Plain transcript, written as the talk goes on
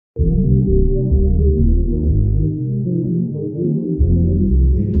All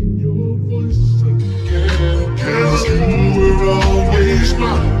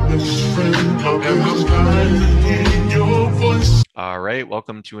right,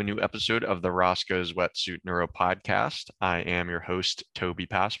 welcome to a new episode of the Roscoe's Wetsuit Neuro Podcast. I am your host, Toby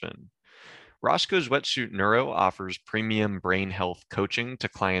Passman. Roscoe's Wetsuit Neuro offers premium brain health coaching to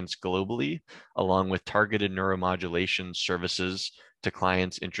clients globally, along with targeted neuromodulation services to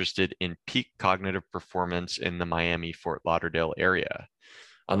clients interested in peak cognitive performance in the Miami-Fort Lauderdale area.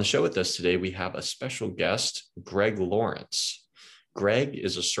 On the show with us today, we have a special guest, Greg Lawrence. Greg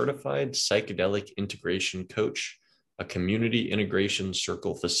is a certified psychedelic integration coach, a community integration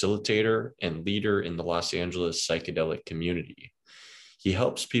circle facilitator, and leader in the Los Angeles psychedelic community. He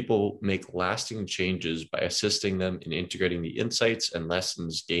helps people make lasting changes by assisting them in integrating the insights and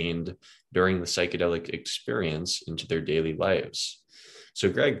lessons gained during the psychedelic experience into their daily lives. So,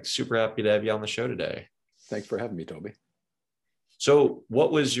 Greg, super happy to have you on the show today. Thanks for having me, Toby. So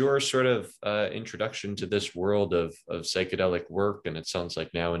what was your sort of introduction to this world of psychedelic work? And it sounds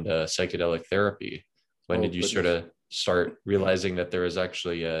like now into psychedelic therapy. When did you sort of start realizing that there is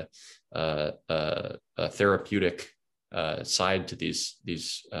actually a therapeutic side to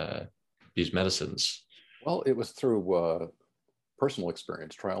these medicines? Well, it was through personal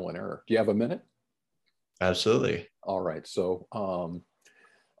experience, trial and error. Do you have a minute? Absolutely. All right. So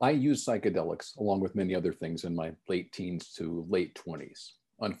I used psychedelics along with many other things in my late teens to late 20s.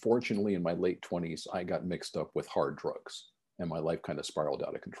 Unfortunately, in my late 20s, I got mixed up with hard drugs and my life kind of spiraled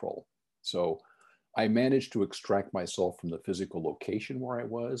out of control. So I managed to extract myself from the physical location where I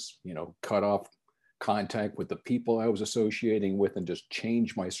was, cut off contact with the people I was associating with and just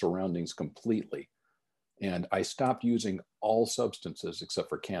change my surroundings completely. And I stopped using all substances except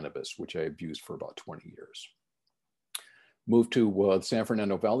for cannabis, which I abused for about 20 years. Moved to the San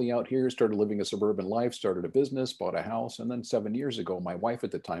Fernando Valley out here, started living a suburban life, started a business, bought a house. And then 7 years ago, my wife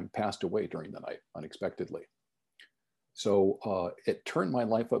at the time passed away during the night unexpectedly. So it turned my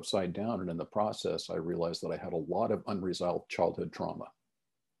life upside down. And in the process, I realized that I had a lot of unresolved childhood trauma.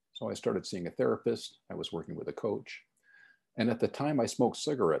 So I started seeing a therapist. I was working with a coach. And at the time I smoked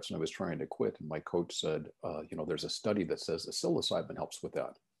cigarettes and I was trying to quit. And my coach said, there's a study that says that psilocybin helps with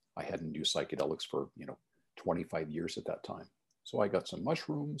that. I hadn't used psychedelics for, 25 years at that time. So I got some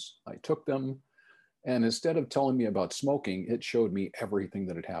mushrooms, I took them. And instead of telling me about smoking, it showed me everything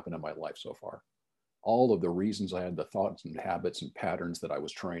that had happened in my life so far. All of the reasons I had the thoughts and habits and patterns that I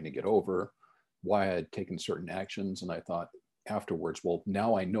was trying to get over, why I had taken certain actions. And I thought afterwards, well,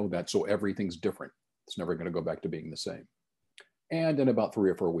 now I know that, so everything's different. It's never going to go back to being the same. And in about 3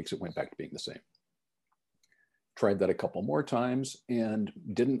 or 4 weeks, it went back to being the same. Tried that a couple more times and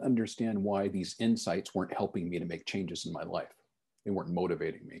didn't understand why these insights weren't helping me to make changes in my life. They weren't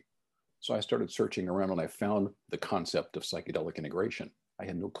motivating me. So I started searching around and I found the concept of psychedelic integration. I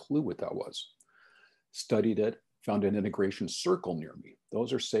had no clue what that was. Studied it, found an integration circle near me.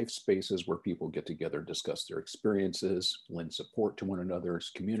 Those are safe spaces where people get together, discuss their experiences, lend support to one another.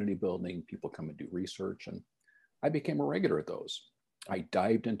 It's community building, people come and do research. And I became a regular at those. I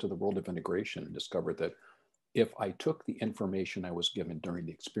dived into the world of integration and discovered that if I took the information I was given during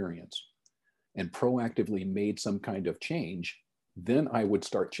the experience and proactively made some kind of change, then I would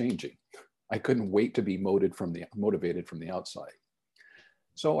start changing. I couldn't wait to be motivated from the outside.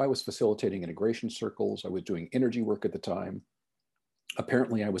 So I was facilitating integration circles. I was doing energy work at the time.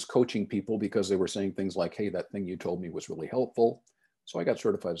 Apparently I was coaching people because they were saying things like, hey, that thing you told me was really helpful. So I got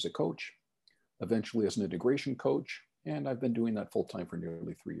certified as a coach, eventually as an integration coach. And I've been doing that full time for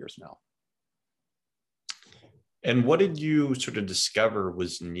nearly 3 years now. And what did you sort of discover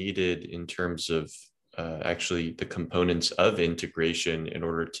was needed in terms of actually the components of integration in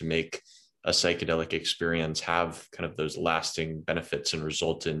order to make a psychedelic experience have kind of those lasting benefits and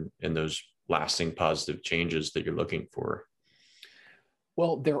result in those lasting positive changes that you're looking for?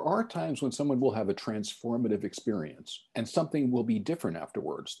 Well, there are times when someone will have a transformative experience and something will be different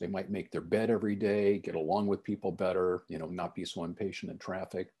afterwards. They might make their bed every day, get along with people better, not be so impatient in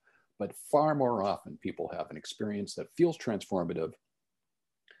traffic. But far more often, people have an experience that feels transformative.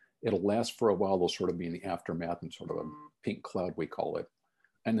 It'll last for a while. They'll sort of be in the aftermath and sort of a pink cloud, we call it.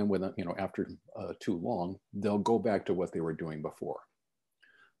 And then after too long, they'll go back to what they were doing before.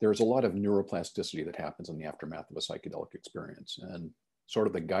 There's a lot of neuroplasticity that happens in the aftermath of a psychedelic experience. And sort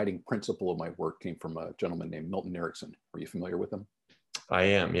of the guiding principle of my work came from a gentleman named Milton Erickson. Are you familiar with him? I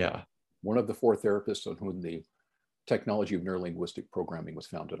am, yeah. One of the 4 therapists on whom the technology of neurolinguistic programming was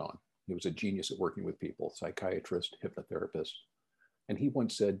founded on. He was a genius at working with people, psychiatrist, hypnotherapist. And he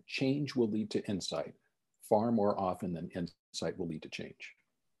once said, change will lead to insight far more often than insight will lead to change.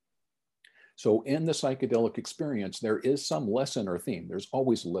 So in the psychedelic experience, there is some lesson or theme. There's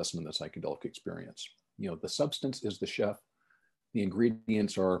always a lesson in the psychedelic experience. The substance is the chef, the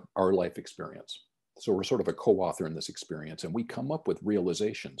ingredients are our life experience. So we're sort of a co-author in this experience, and we come up with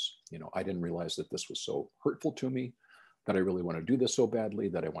realizations. I didn't realize that this was so hurtful to me, that I really want to do this so badly,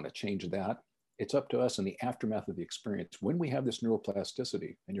 that I want to change that. It's up to us in the aftermath of the experience, when we have this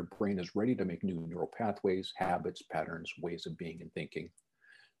neuroplasticity and your brain is ready to make new neural pathways, habits, patterns, ways of being and thinking,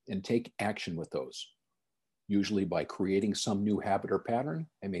 and take action with those, usually by creating some new habit or pattern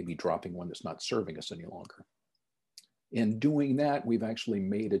and maybe dropping one that's not serving us any longer. In doing that, we've actually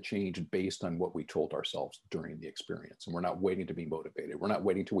made a change based on what we told ourselves during the experience. And we're not waiting to be motivated. We're not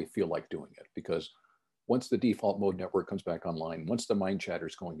waiting till we feel like doing it, because once the default mode network comes back online, once the mind chatter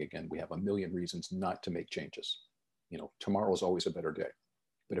is going again, we have a million reasons not to make changes. Tomorrow is always a better day.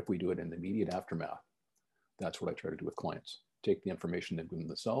 But if we do it in the immediate aftermath, that's what I try to do with clients. Take the information they've given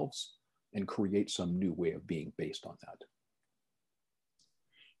themselves and create some new way of being based on that.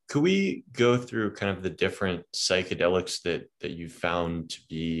 Could we go through kind of the different psychedelics that you found to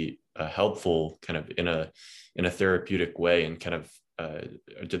be helpful kind of in a therapeutic way, and kind of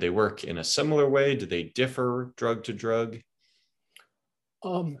do they work in a similar way? Do they differ drug to drug?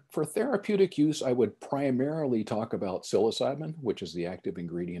 For therapeutic use, I would primarily talk about psilocybin, which is the active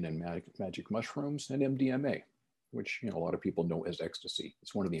ingredient in magic mushrooms, and MDMA, which a lot of people know as ecstasy.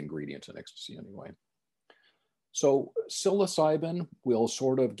 It's one of the ingredients in ecstasy anyway. So psilocybin will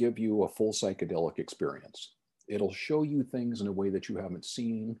sort of give you a full psychedelic experience. It'll show you things in a way that you haven't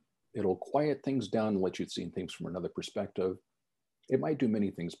seen. It'll quiet things down and let you see things from another perspective. It might do many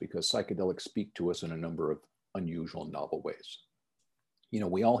things because psychedelics speak to us in a number of unusual and novel ways.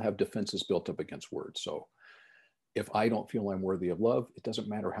 We all have defenses built up against words. So if I don't feel I'm worthy of love, it doesn't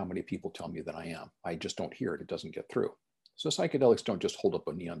matter how many people tell me that I am. I just don't hear it. It doesn't get through. So psychedelics don't just hold up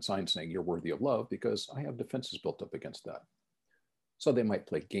a neon sign saying you're worthy of love, because I have defenses built up against that. So they might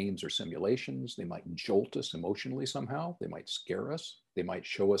play games or simulations. They might jolt us emotionally somehow. They might scare us. They might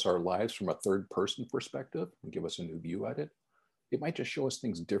show us our lives from a third person perspective and give us a new view at it. It might just show us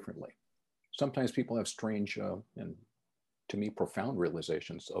things differently. Sometimes people have strange and, to me, profound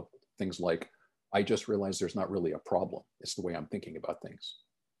realizations of things like, I just realized there's not really a problem. It's the way I'm thinking about things.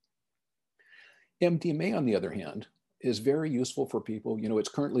 MDMA, on the other hand, is very useful for people. It's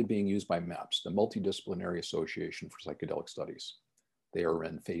currently being used by MAPS, the Multidisciplinary Association for Psychedelic Studies. They are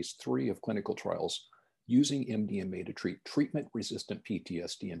in phase 3 of clinical trials using MDMA to treat treatment-resistant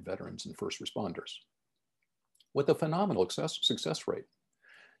PTSD in veterans and first responders, with a phenomenal success rate.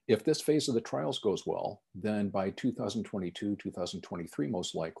 If this phase of the trials goes well, then by 2022, 2023,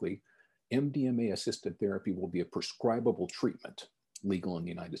 most likely, MDMA-assisted therapy will be a prescribable treatment, legal in the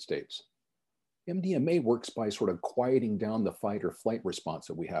United States. MDMA works by sort of quieting down the fight or flight response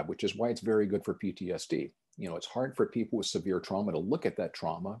that we have, which is why it's very good for PTSD. It's hard for people with severe trauma to look at that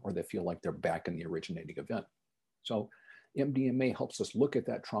trauma, or they feel like they're back in the originating event. So MDMA helps us look at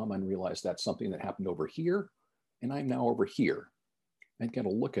that trauma and realize that's something that happened over here, and I'm now over here. And get a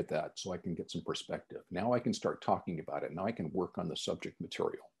look at that so I can get some perspective. Now I can start talking about it. Now I can work on the subject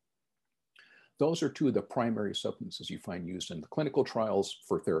material. Those are two of the primary substances you find used in the clinical trials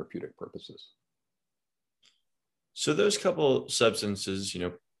for therapeutic purposes. So those couple substances,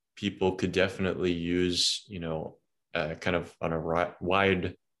 people could definitely use, kind of on a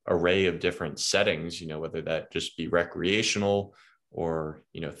wide array of different settings, whether that just be recreational or,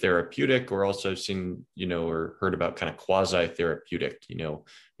 therapeutic, or also seen, or heard about kind of quasi-therapeutic,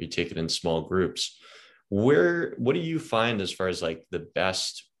 we take it in small groups. What do you find as far as like the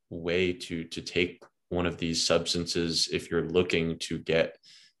best way to take one of these substances if you're looking to get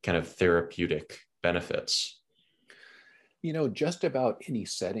kind of therapeutic benefits? Just about any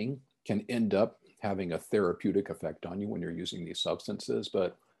setting can end up having a therapeutic effect on you when you're using these substances,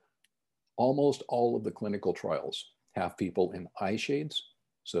 but almost all of the clinical trials have people in eye shades,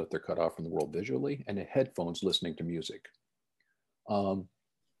 so that they're cut off from the world visually, and in headphones listening to music. The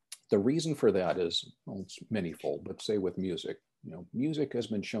reason for that is, well, it's manyfold, but say with music, music has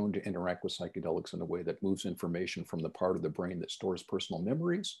been shown to interact with psychedelics in a way that moves information from the part of the brain that stores personal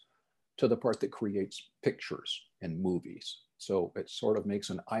memories to the part that creates pictures and movies. So it sort of makes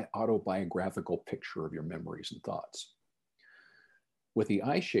an autobiographical picture of your memories and thoughts. With the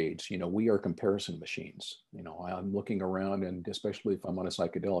eye shades, we are comparison machines. I'm looking around, and especially if I'm on a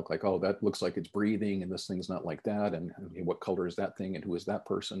psychedelic, like, oh, that looks like it's breathing, and this thing's not like that, and what color is that thing, and who is that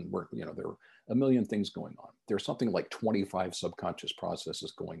person? There are a million things going on. There's something like 25 subconscious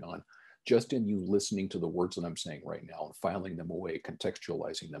processes going on just in you listening to the words that I'm saying right now and filing them away,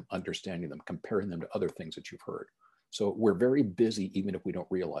 contextualizing them, understanding them, comparing them to other things that you've heard. So we're very busy, even if we don't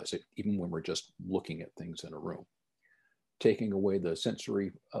realize it, even when we're just looking at things in a room. Taking away the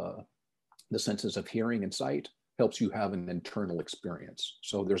the senses of hearing and sight helps you have an internal experience.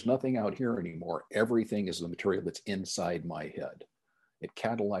 So there's nothing out here anymore. Everything is the material that's inside my head. It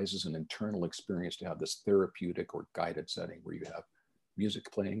catalyzes an internal experience to have this therapeutic or guided setting where you have music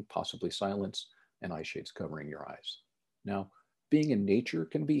playing, possibly silence, and eye shades covering your eyes. Now, being in nature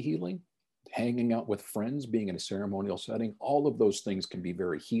can be healing. Hanging out with friends, being in a ceremonial setting, all of those things can be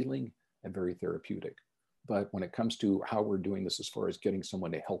very healing and very therapeutic. But when it comes to how we're doing this as far as getting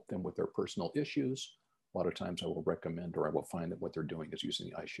someone to help them with their personal issues, a lot of times I will recommend or I will find that what they're doing is using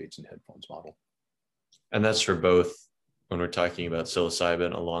the eye shades and headphones model. And that's for both when we're talking about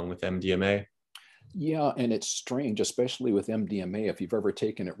psilocybin along with MDMA. Yeah, and it's strange, especially with MDMA, if you've ever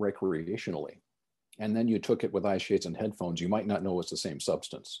taken it recreationally and then you took it with eye shades and headphones, you might not know it's the same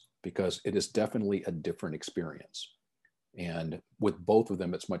substance because it is definitely a different experience. And with both of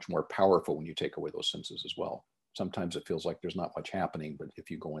them, it's much more powerful when you take away those senses as well. Sometimes it feels like there's not much happening, but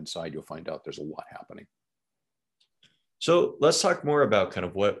if you go inside, you'll find out there's a lot happening. So let's talk more about kind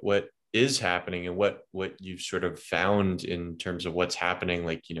of what is happening and what you've sort of found in terms of what's happening,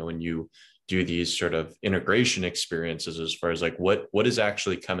 like, you know, when you do these sort of integration experiences, as far as like what is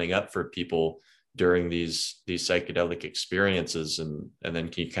actually coming up for people during these psychedelic experiences. And then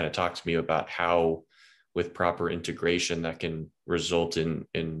can you kind of talk to me about how with proper integration that can result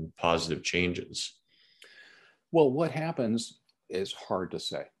in positive changes? Well, what happens is hard to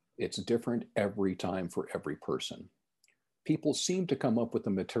say. It's different every time for every person. People seem to come up with the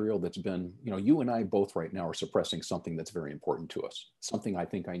material that's been, you know, you and I both right now are suppressing something that's very important to us, something I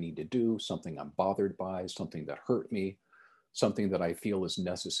think I need to do, something I'm bothered by, something that hurt me, something that I feel is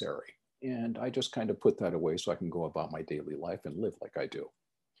necessary. And I just kind of put that away so I can go about my daily life and live like I do.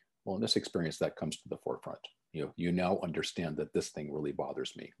 Well, in this experience, that comes to the forefront. You now understand that this thing really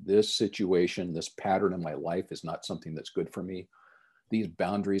bothers me. This situation, this pattern in my life is not something that's good for me. These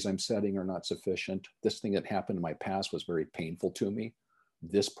boundaries I'm setting are not sufficient. This thing that happened in my past was very painful to me.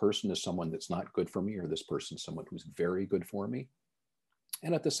 This person is someone that's not good for me, or this person is someone who's very good for me.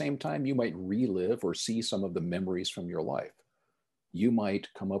 And at the same time, you might relive or see some of the memories from your life. You might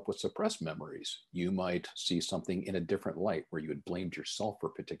come up with suppressed memories. You might see something in a different light where you had blamed yourself for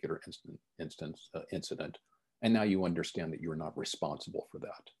a particular incident. And now you understand that you're not responsible for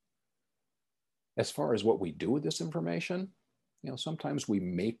that. As far as what we do with this information, sometimes we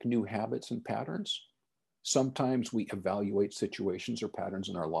make new habits and patterns. Sometimes we evaluate situations or patterns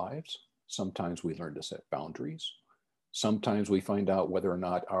in our lives. Sometimes we learn to set boundaries. Sometimes we find out whether or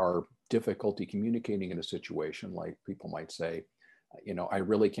not our difficulty communicating in a situation, like people might say, I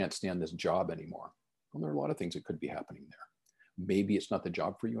really can't stand this job anymore. Well, there are a lot of things that could be happening there. Maybe it's not the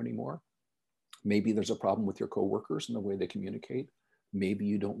job for you anymore. Maybe there's a problem with your coworkers and the way they communicate. Maybe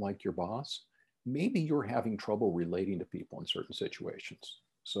you don't like your boss. Maybe you're having trouble relating to people in certain situations.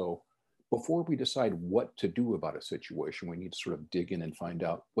 So before we decide what to do about a situation, we need to sort of dig in and find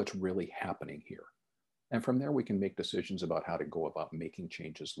out what's really happening here. And from there, we can make decisions about how to go about making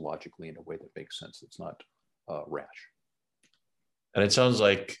changes logically in a way that makes sense. It's not rash. And it sounds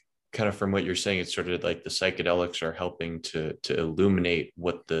like, kind of from what you're saying, it's sort of like the psychedelics are helping to illuminate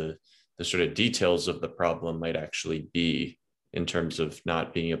what the sort of details of the problem might actually be, in terms of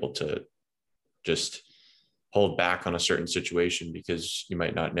not being able to just hold back on a certain situation because you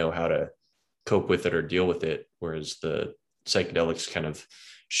might not know how to cope with it or deal with it. Whereas the psychedelics kind of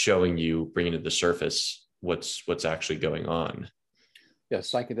showing you, bringing to the surface what's actually going on. Yeah,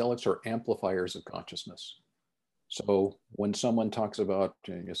 psychedelics are amplifiers of consciousness. So when someone talks about,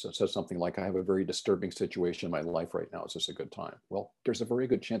 says something like, I have a very disturbing situation in my life right now, is this a good time? Well, there's a very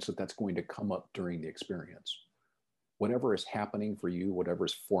good chance that that's going to come up during the experience. Whatever is happening for you, whatever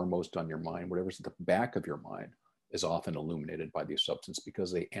is foremost on your mind, whatever's at the back of your mind is often illuminated by these substances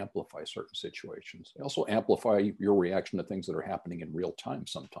because they amplify certain situations. They also amplify your reaction to things that are happening in real time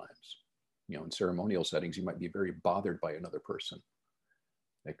sometimes. In ceremonial settings, you might be very bothered by another person.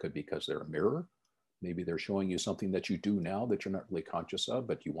 It could be because they're a mirror. Maybe they're showing you something that you do now that you're not really conscious of,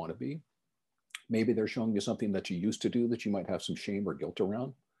 but you want to be. Maybe they're showing you something that you used to do that you might have some shame or guilt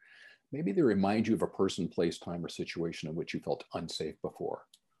around. Maybe they remind you of a person, place, time, or situation in which you felt unsafe before.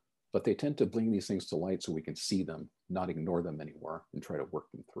 But they tend to bring these things to light so we can see them, not ignore them anymore, and try to work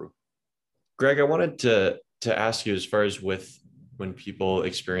them through. Greg, I wanted to ask you, as far as with when people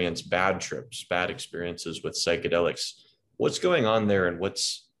experience bad trips, bad experiences with psychedelics, what's going on there and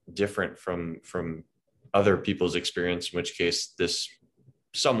what's different from other people's experience, in which case this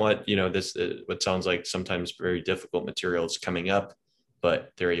somewhat, this what sounds like sometimes very difficult material is coming up,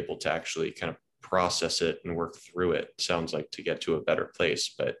 but they're able to actually kind of process it and work through it, sounds like, to get to a better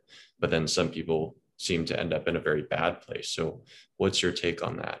place. But then some people seem to end up in a very bad place. So what's your take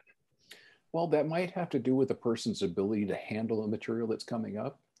on that? Well, that might have to do with a person's ability to handle the material that's coming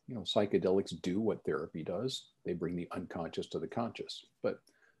up. You know, psychedelics do what therapy does. They bring the unconscious to the conscious. But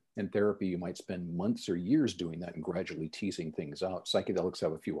in therapy, you might spend months or years doing that and gradually teasing things out. Psychedelics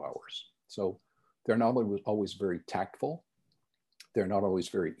have a few hours. So they're not always very tactful. They're not always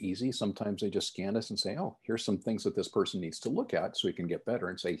very easy. Sometimes they just scan us and say, oh, here's some things that this person needs to look at so he can get better,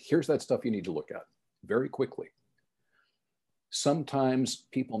 and say, here's that stuff you need to look at very quickly. Sometimes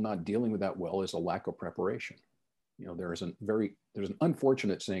people not dealing with that well is a lack of preparation. You know, there's an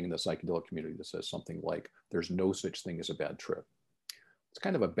unfortunate saying in the psychedelic community that says something like, there's no such thing as a bad trip. It's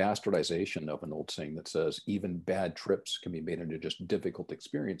kind of a bastardization of an old saying that says even bad trips can be made into just difficult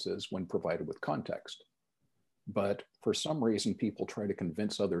experiences when provided with context. But for some reason, people try to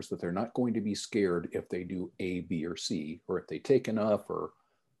convince others that they're not going to be scared if they do A, B, or C, or if they take enough, or,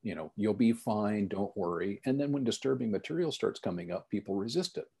 you know, you'll be fine, don't worry. And then when disturbing material starts coming up, people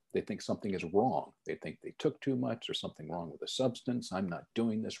resist it. They think something is wrong. They think they took too much, or something wrong with the substance. I'm not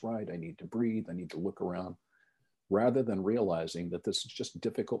doing this right. I need to breathe. I need to look around. Rather than realizing that this is just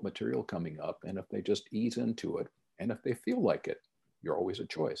difficult material coming up. And if they just ease into it, and if they feel like it, you're always a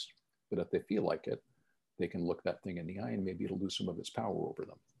choice. But if they feel like it, they can look that thing in the eye and maybe it'll lose some of its power over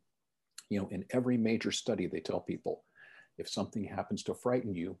them. You know, in every major study, they tell people, if something happens to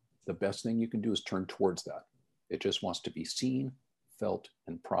frighten you, the best thing you can do is turn towards that. It just wants to be seen, felt,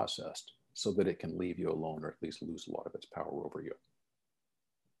 and processed so that it can leave you alone, or at least lose a lot of its power over you.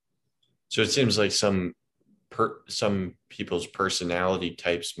 So it seems like some people's personality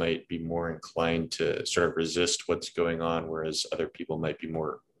types might be more inclined to sort of resist what's going on, whereas other people might be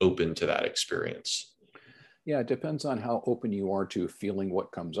more open to that experience. Yeah, it depends on how open you are to feeling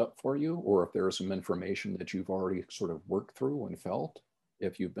what comes up for you, or if there is some information that you've already sort of worked through and felt.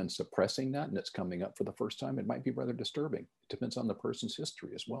 If you've been suppressing that and it's coming up for the first time, it might be rather disturbing. It depends on the person's history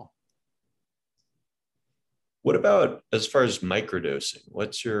as well. What about as far as microdosing?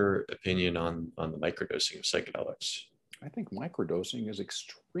 What's your opinion on the microdosing of psychedelics? I think microdosing is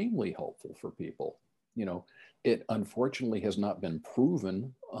extremely helpful for people. You know, it unfortunately has not been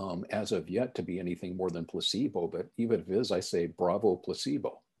proven as of yet to be anything more than placebo, but even if it is, I say bravo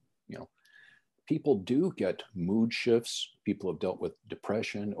placebo. You know, people do get mood shifts. People have dealt with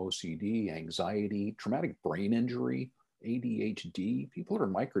depression, OCD, anxiety, traumatic brain injury, ADHD. People are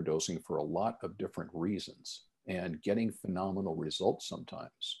microdosing for a lot of different reasons and getting phenomenal results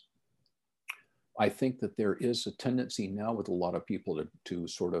sometimes. I think that there is a tendency now with a lot of people to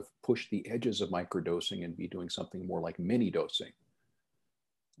sort of push the edges of microdosing and be doing something more like mini dosing.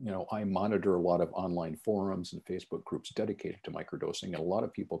 You know, I monitor a lot of online forums and Facebook groups dedicated to microdosing, and a lot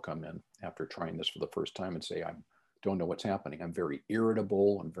of people come in after trying this for the first time and say, I don't know what's happening. I'm very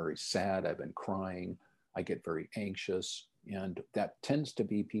irritable. I'm very sad. I've been crying. I get very anxious. And that tends to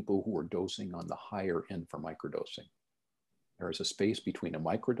be people who are dosing on the higher end for microdosing. There is a space between a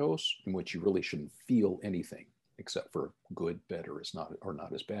microdose in which you really shouldn't feel anything except for good, better is not, or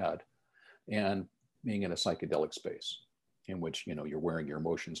not as bad, and being in a psychedelic space in which, you know, you're wearing your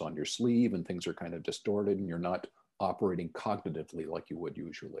emotions on your sleeve and things are kind of distorted and you're not operating cognitively like you would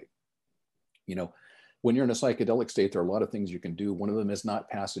usually. You know, when you're in a psychedelic state, there are a lot of things you can do. One of them is not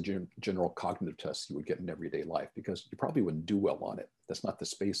pass a general cognitive test you would get in everyday life, because you probably wouldn't do well on it. That's not the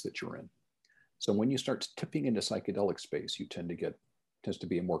space that you're in. So when you start tipping into psychedelic space, you tends to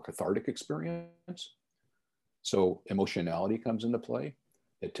be a more cathartic experience. So emotionality comes into play.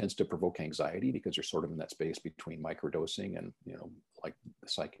 It tends to provoke anxiety because you're sort of in that space between microdosing and, you know, like the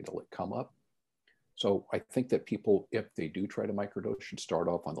psychedelic come up. So I think that people, if they do try to microdose, should start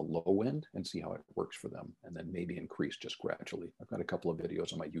off on the low end and see how it works for them, and then maybe increase just gradually. I've got a couple of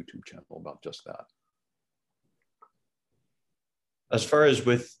videos on my YouTube channel about just that. As far as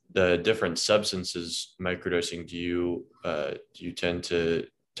with the different substances microdosing, do you tend to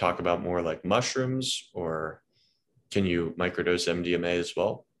talk about more like mushrooms, or can you microdose MDMA as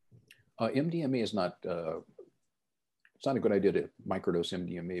well? MDMA is not, it's not a good idea to microdose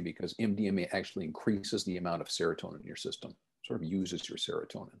MDMA, because MDMA actually increases the amount of serotonin in your system, sort of uses your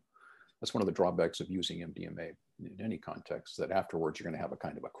serotonin. That's one of the drawbacks of using MDMA in any context, that afterwards you're going to have a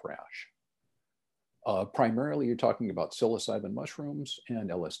kind of a crash. Primarily, you're talking about psilocybin mushrooms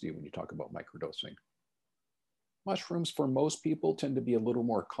and LSD when you talk about microdosing. Mushrooms for most people tend to be a little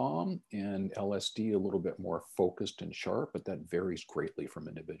more calm, and LSD a little bit more focused and sharp, but that varies greatly from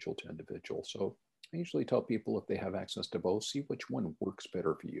individual to individual. So I usually tell people, if they have access to both, see which one works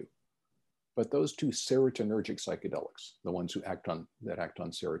better for you. But those two serotonergic psychedelics, the ones that act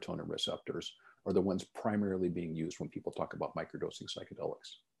on serotonin receptors, are the ones primarily being used when people talk about microdosing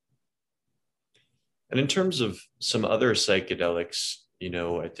psychedelics. And in terms of some other psychedelics,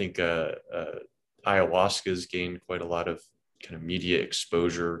 I think ayahuasca has gained quite a lot of kind of media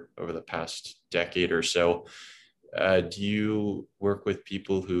exposure over the past decade or so. Do you work with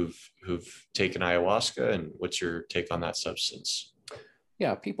people who've taken ayahuasca, and what's your take on that substance?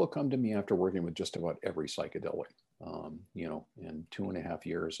 Yeah, people come to me after working with just about every psychedelic. In 2.5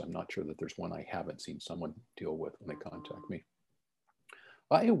 years, I'm not sure that there's one I haven't seen someone deal with when they contact me.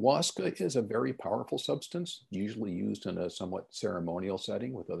 Ayahuasca is a very powerful substance, usually used in a somewhat ceremonial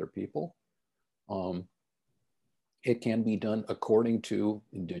setting with other people. It can be done according to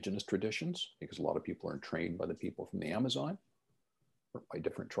indigenous traditions, because a lot of people are trained by the people from the Amazon or by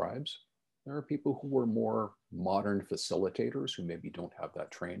different tribes. There are people who are more modern facilitators who maybe don't have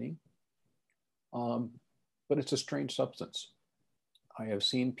that training. But it's a strange substance. I have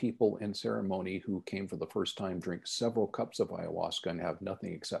seen people in ceremony who came for the first time drink several cups of ayahuasca and have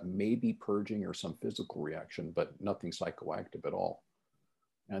nothing except maybe purging or some physical reaction, but nothing psychoactive at all.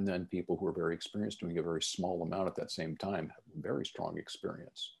 And then people who are very experienced doing a very small amount at that same time have a very strong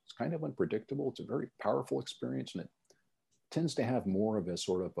experience. It's kind of unpredictable. It's a very powerful experience, and it tends to have more of a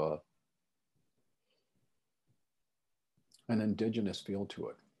sort of an indigenous feel to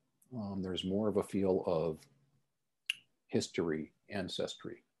it. There's more of a feel of history,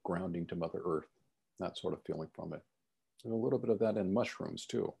 ancestry, grounding to Mother Earth, that sort of feeling from it. There's a little bit of that in mushrooms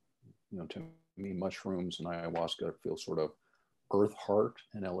too. To me, mushrooms and ayahuasca feel sort of earth heart,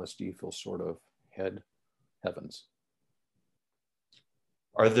 and LSD feels sort of head heavens.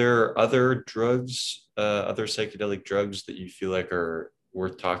 Are there other drugs, other psychedelic drugs that you feel like are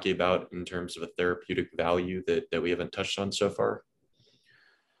worth talking about in terms of a therapeutic value that we haven't touched on so far?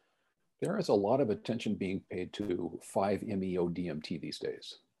 There is a lot of attention being paid to 5-MeO-DMT these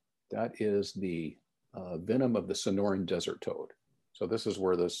days. That is the venom of the Sonoran desert toad. So this is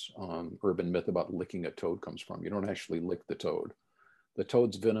where this urban myth about licking a toad comes from. You don't actually lick the toad. The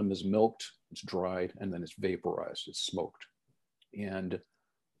toad's venom is milked, it's dried, and then it's vaporized, it's smoked. And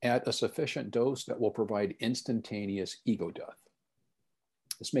at a sufficient dose, that will provide instantaneous ego death.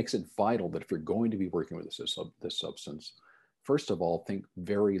 This makes it vital that if you're going to be working with this substance, first of all, think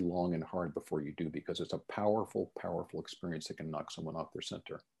very long and hard before you do, because it's a powerful, powerful experience that can knock someone off their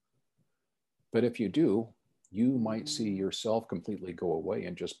center. But if you do, you might see yourself completely go away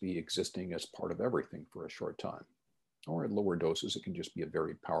and just be existing as part of everything for a short time. Or at lower doses, it can just be a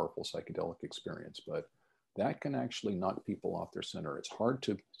very powerful psychedelic experience. But that can actually knock people off their center. It's hard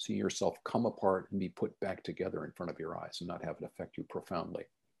to see yourself come apart and be put back together in front of your eyes and not have it affect you profoundly.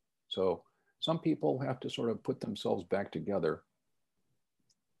 So some people have to sort of put themselves back together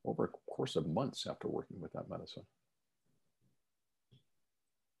over a course of months after working with that medicine.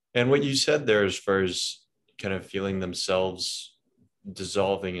 And what you said there, as far as kind of feeling themselves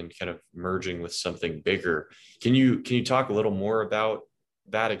dissolving and kind of merging with something bigger, can you talk a little more about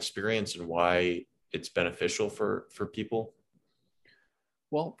that experience and why it's beneficial for people?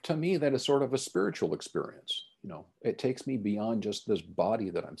 Well, to me, that is sort of a spiritual experience. It takes me beyond just this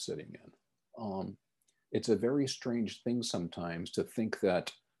body that I'm sitting in. It's a very strange thing sometimes to think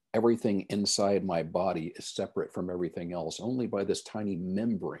that everything inside my body is separate from everything else, only by this tiny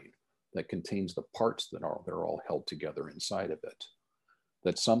membrane that contains the parts that are all held together inside of it.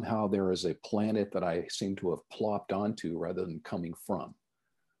 That somehow there is a planet that I seem to have plopped onto rather than coming from.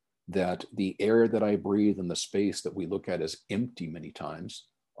 That the air that I breathe and the space that we look at as empty many times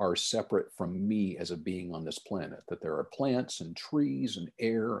are separate from me as a being on this planet. That there are plants and trees and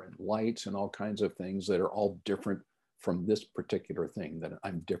air and lights and all kinds of things that are all different from this particular thing, that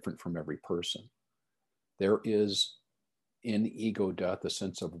I'm different from every person. There is in ego death a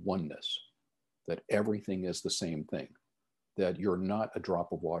sense of oneness, that everything is the same thing, that you're not a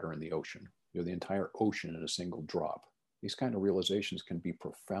drop of water in the ocean. You're the entire ocean in a single drop. These kind of realizations can be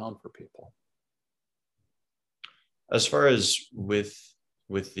profound for people. As far as with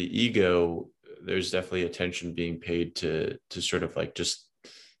the ego, there's definitely attention being paid to sort of like just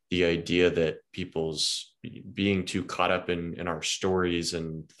the idea that people's being too caught up in our stories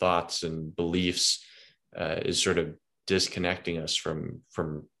and thoughts and beliefs is sort of disconnecting us from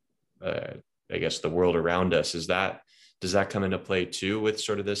I guess the world around us. Does that come into play too with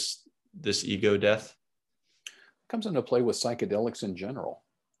sort of this ego death? It comes into play with psychedelics in general.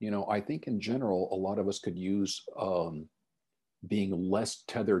 I think in general, a lot of us could use being less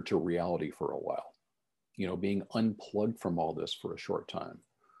tethered to reality for a while, being unplugged from all this for a short time.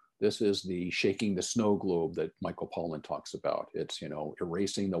 This is the shaking the snow globe that Michael Pollan talks about. It's,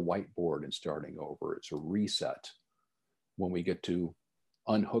 erasing the whiteboard and starting over. It's a reset when we get to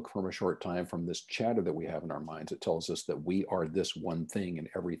unhook from a short time from this chatter that we have in our minds. It tells us that we are this one thing and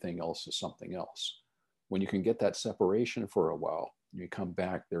everything else is something else. When you can get that separation for a while, you come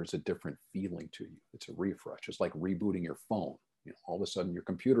back, there's a different feeling to you. It's a refresh. It's like rebooting your phone. You know, all of a sudden your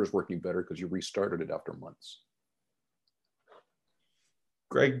computer is working better because you restarted it after months.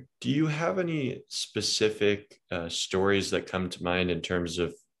 Greg, do you have any specific stories that come to mind in terms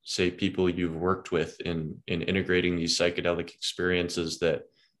of, say, people you've worked with in integrating these psychedelic experiences that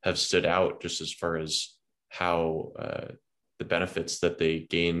have stood out, just as far as how the benefits that they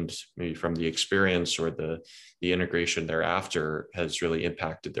gained maybe from the experience or the integration thereafter has really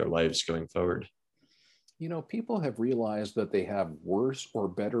impacted their lives going forward? You know, people have realized that they have worse or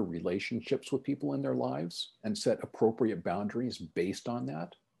better relationships with people in their lives and set appropriate boundaries based on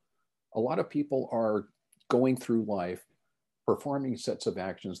that. A lot of people are going through life performing sets of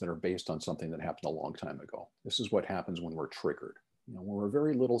actions that are based on something that happened a long time ago. This is what happens when we're triggered. You know, when we're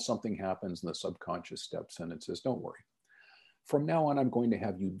very little, something happens and the subconscious steps in and says, don't worry. From now on, I'm going to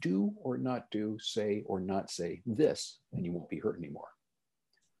have you do or not do, say or not say this, and you won't be hurt anymore.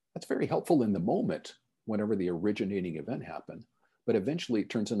 That's very helpful in the moment, whenever the originating event happened, but eventually it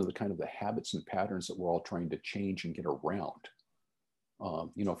turns into the kind of the habits and patterns that we're all trying to change and get around.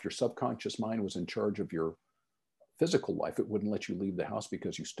 You know, if your subconscious mind was in charge of your physical life, it wouldn't let you leave the house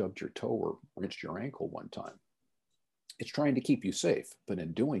because you stubbed your toe or wrenched your ankle one time. It's trying to keep you safe, but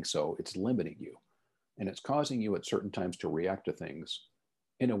in doing so, it's limiting you. And it's causing you at certain times to react to things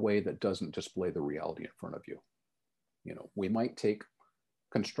in a way that doesn't display the reality in front of you. You know, we might take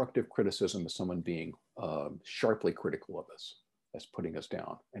constructive criticism of someone being sharply critical of us as putting us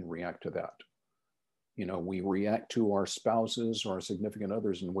down and react to that. You know, we react to our spouses or our significant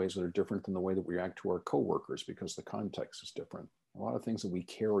others in ways that are different than the way that we react to our coworkers because the context is different. A lot of things that we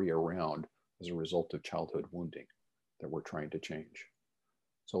carry around as a result of childhood wounding that we're trying to change.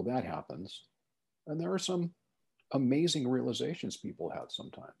 So that happens. And there are some amazing realizations people have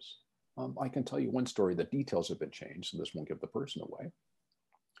sometimes. I can tell you one story. The details have been changed, so this won't give the person away.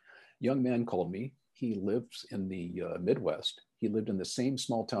 Young man called me. He lives in the Midwest. He lived in the same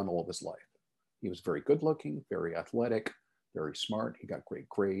small town all of his life. He was very good looking, very athletic, very smart. He got great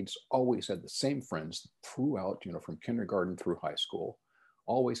grades, always had the same friends throughout, you know, from kindergarten through high school,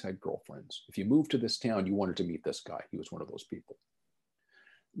 always had girlfriends. If you moved to this town, you wanted to meet this guy. He was one of those people.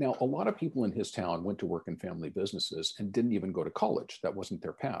 Now, a lot of people in his town went to work in family businesses and didn't even go to college. That wasn't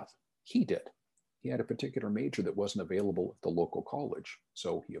their path. He did. He had a particular major that wasn't available at the local college.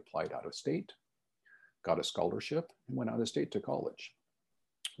 So he applied out of state, got a scholarship, and went out of state to college.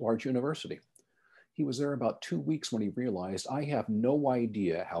 Large university. He was there about 2 weeks when he realized, I have no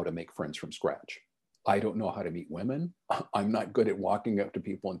idea how to make friends from scratch. I don't know how to meet women. I'm not good at walking up to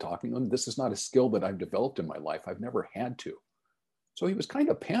people and talking to them. This is not a skill that I've developed in my life. I've never had to. So he was kind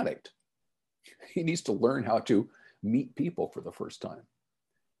of panicked. He needs to learn how to meet people for the first time.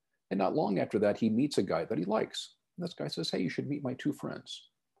 And not long after that, he meets a guy that he likes. And this guy says, hey, you should meet my 2 friends.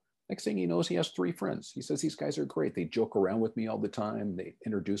 Next thing he knows, he has 3 friends. He says, these guys are great. They joke around with me all the time. They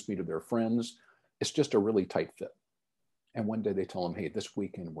introduce me to their friends. It's just a really tight fit. And one day they tell him, hey, this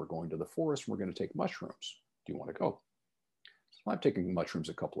weekend we're going to the forest. And we're going to take mushrooms. Do you want to go? So I've taken mushrooms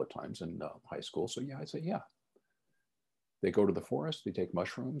a couple of times in high school. So yeah, I say, yeah. They go to the forest, they take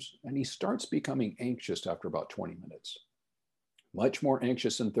mushrooms, and he starts becoming anxious after about 20 minutes. Much more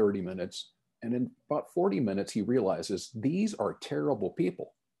anxious in 30 minutes. And in about 40 minutes, he realizes these are terrible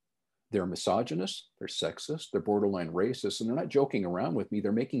people. They're misogynist, they're sexist, they're borderline racist, and they're not joking around with me.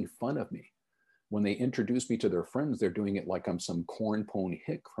 They're making fun of me. When they introduce me to their friends, they're doing it like I'm some corn-pone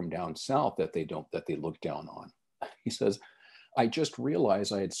hick from down south that they look down on. He says, I just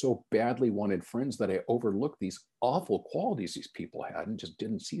realized I had so badly wanted friends that I overlooked these awful qualities these people had and just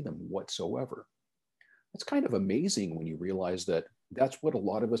didn't see them whatsoever. It's kind of amazing when you realize that that's what a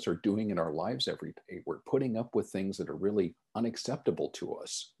lot of us are doing in our lives every day. We're putting up with things that are really unacceptable to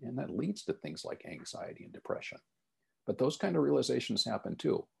us, and that leads to things like anxiety and depression. But those kind of realizations happen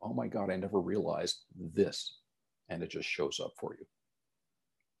too. Oh my God, I never realized this. And it just shows up for you.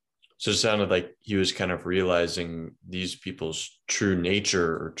 So it sounded like he was kind of realizing these people's true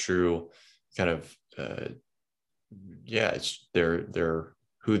nature or true kind of, it's they're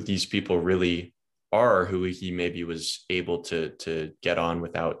who these people really are, who he maybe was able to get on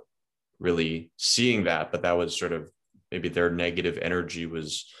without really seeing that, but that was sort of maybe their negative energy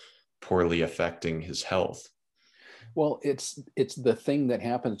was poorly affecting his health. Well, it's the thing that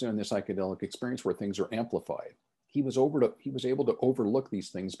happens during the psychedelic experience where things are amplified. He was able to overlook these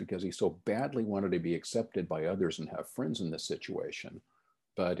things because he so badly wanted to be accepted by others and have friends in this situation.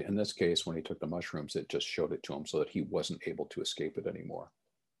 But in this case, when he took the mushrooms, it just showed it to him so that he wasn't able to escape it anymore.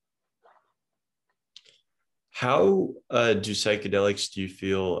 How do psychedelics, do you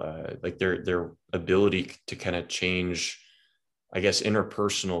feel like their ability to kind of change, I guess,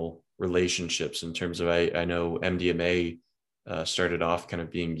 interpersonal relationships in terms of, I know MDMA started off kind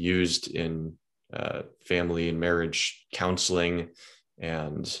of being used in family and marriage counseling.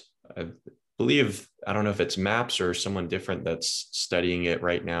 And I believe, I don't know if it's MAPS or someone different that's studying it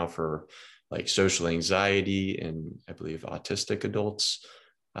right now for like social anxiety in, I believe, autistic adults.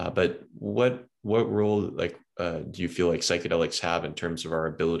 But what role like do you feel like psychedelics have in terms of our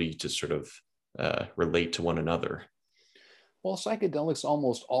ability to sort of relate to one another? Well, psychedelics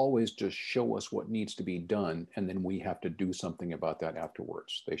almost always just show us what needs to be done, and then we have to do something about that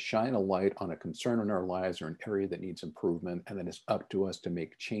afterwards. They shine a light on a concern in our lives or an area that needs improvement, and then it's up to us to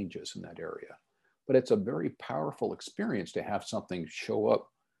make changes in that area. But it's a very powerful experience to have something show up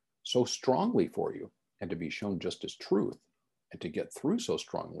so strongly for you and to be shown just as truth and to get through so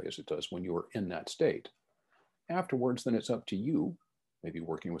strongly as it does when you are in that state. Afterwards, then it's up to you, maybe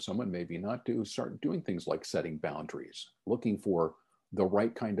working with someone, maybe not, to start doing things like setting boundaries, looking for the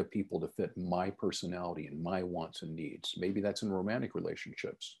right kind of people to fit my personality and my wants and needs. Maybe that's in romantic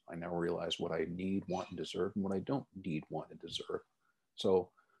relationships. I now realize what I need, want, and deserve, and what I don't need, want, and deserve. So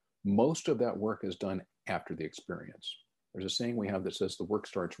most of that work is done after the experience. There's a saying we have that says the work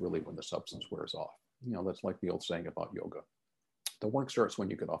starts really when the substance wears off. You know, that's like the old saying about yoga. The work starts when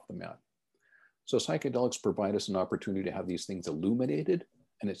you get off the mat. So psychedelics provide us an opportunity to have these things illuminated,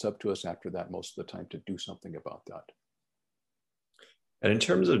 and it's up to us after that most of the time to do something about that. And in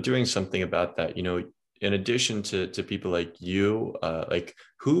terms of doing something about that, in addition to people like you, like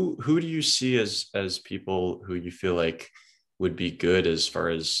who do you see as people who you feel like would be good as far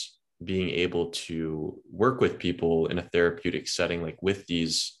as being able to work with people in a therapeutic setting, like with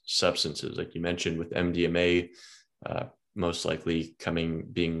these substances, like you mentioned with MDMA, uh, most likely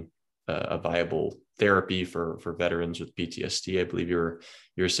being a viable therapy for veterans with PTSD. I believe you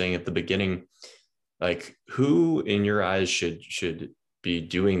were saying at the beginning, like who in your eyes should be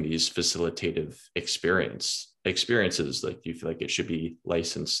doing these facilitative experiences? Like, do you feel like it should be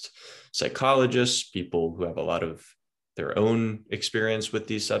licensed psychologists, people who have a lot of their own experience with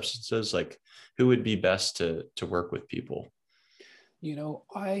these substances? Like, who would be best to work with people? You know,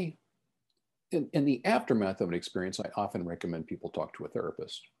 in the aftermath of an experience, I often recommend people talk to a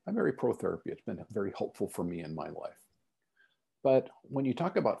therapist. I'm very pro therapy. It's been very helpful for me in my life. But when you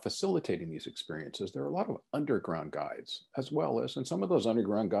talk about facilitating these experiences, there are a lot of underground guides, as well as, and some of those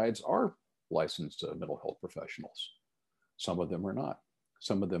underground guides are licensed mental health professionals. Some of them are not.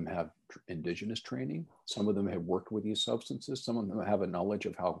 Some of them have indigenous training. Some of them have worked with these substances. Some of them have a knowledge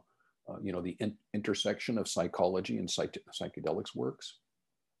of how, the intersection of psychology and psychedelics works.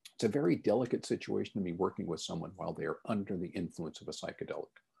 It's a very delicate situation to be working with someone while they are under the influence of a psychedelic.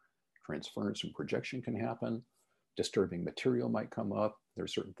 Transference and projection can happen. Disturbing material might come up. There are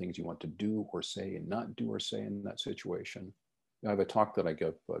certain things you want to do or say and not do or say in that situation. I have a talk that I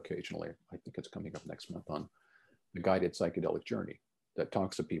give occasionally. I think it's coming up next month on the guided psychedelic journey that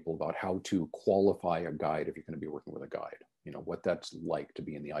talks to people about how to qualify a guide if you're going to be working with a guide. What that's like to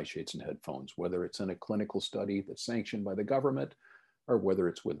be in the eye shades and headphones, whether it's in a clinical study that's sanctioned by the government or whether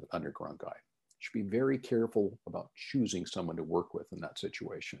it's with an underground guide. You should be very careful about choosing someone to work with in that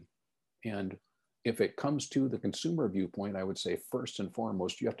situation. And if it comes to the consumer viewpoint, I would say first and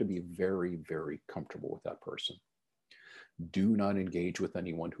foremost, you have to be very, very comfortable with that person. Do not engage with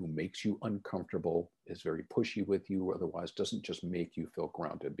anyone who makes you uncomfortable, is very pushy with you, otherwise doesn't just make you feel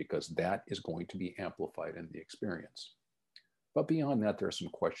grounded, because that is going to be amplified in the experience. But beyond that, there are some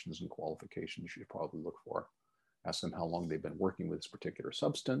questions and qualifications you should probably look for. Ask them how long they've been working with this particular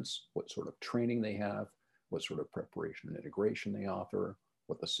substance, what sort of training they have, what sort of preparation and integration they offer,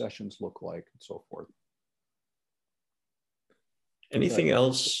 what the sessions look like, and so forth. Anything But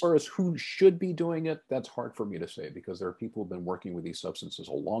else? as far as who should be doing it, that's hard for me to say, because there are people who've been working with these substances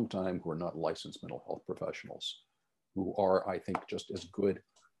a long time who are not licensed mental health professionals, who are, I think, just as good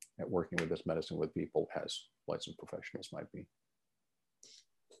at working with this medicine with people as licensed professionals might be.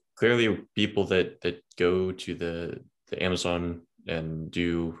 Clearly, people that go to the Amazon and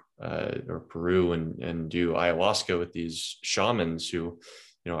do or Peru and do ayahuasca with these shamans who,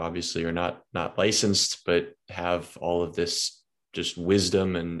 obviously are not licensed, but have all of this just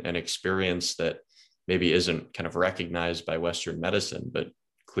wisdom and experience that maybe isn't kind of recognized by Western medicine, but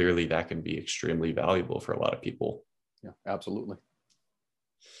clearly that can be extremely valuable for a lot of people. Yeah, absolutely.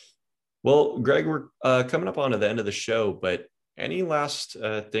 Well, Greg, we're coming up on to the end of the show, but any last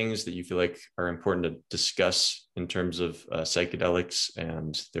things that you feel like are important to discuss in terms of psychedelics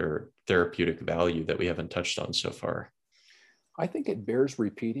and their therapeutic value that we haven't touched on so far? I think it bears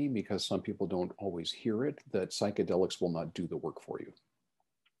repeating because some people don't always hear it, that psychedelics will not do the work for you.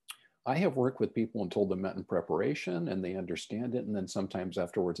 I have worked with people and told them that in preparation and they understand it. And then sometimes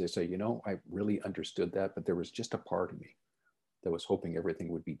afterwards they say, I really understood that, but there was just a part of me that was hoping everything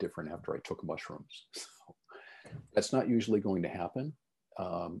would be different after I took mushrooms. So that's not usually going to happen.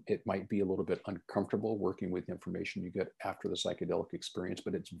 It might be a little bit uncomfortable working with information you get after the psychedelic experience,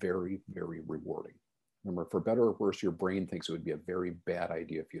 but it's very, very rewarding. Remember, for better or worse, your brain thinks it would be a very bad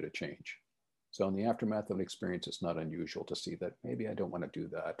idea for you to change. So in the aftermath of an experience, it's not unusual to see that maybe I don't want to do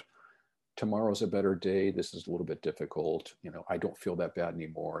that. Tomorrow's a better day. This is a little bit difficult. I don't feel that bad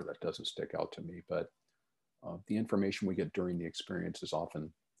anymore. That doesn't stick out to me. But the information we get during the experience is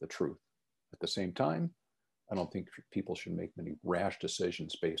often the truth. At the same time, I don't think people should make many rash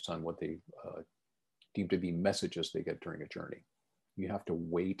decisions based on what they deem to be messages they get during a journey. You have to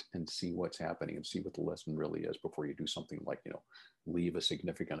wait and see what's happening and see what the lesson really is before you do something like, leave a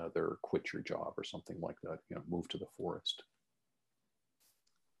significant other, quit your job or something like that, move to the forest.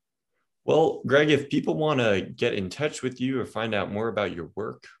 Well, Greg, if people want to get in touch with you or find out more about your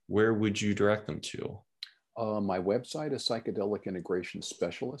work, where would you direct them to? My website is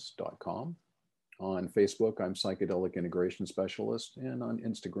psychedelicintegrationspecialist.com. On Facebook, I'm Psychedelic Integration Specialist, and on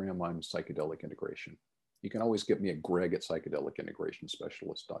Instagram, I'm Psychedelic Integration. You can always get me at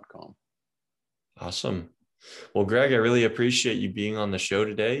greg@psychedelicintegrationspecialist.com. Awesome. Well, Greg, I really appreciate you being on the show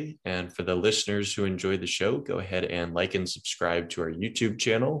today. And for the listeners who enjoyed the show, go ahead and like and subscribe to our YouTube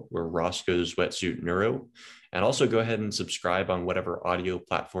channel. We're Roscoe's Wetsuit Neuro. And also go ahead and subscribe on whatever audio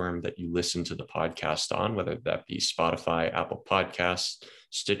platform that you listen to the podcast on, whether that be Spotify, Apple Podcasts,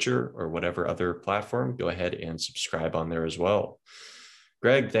 Stitcher, or whatever other platform. Go ahead and subscribe on there as well.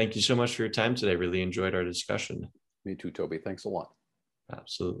 Greg, thank you so much for your time today. Really enjoyed our discussion. Me too, Toby. Thanks a lot.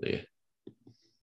 Absolutely.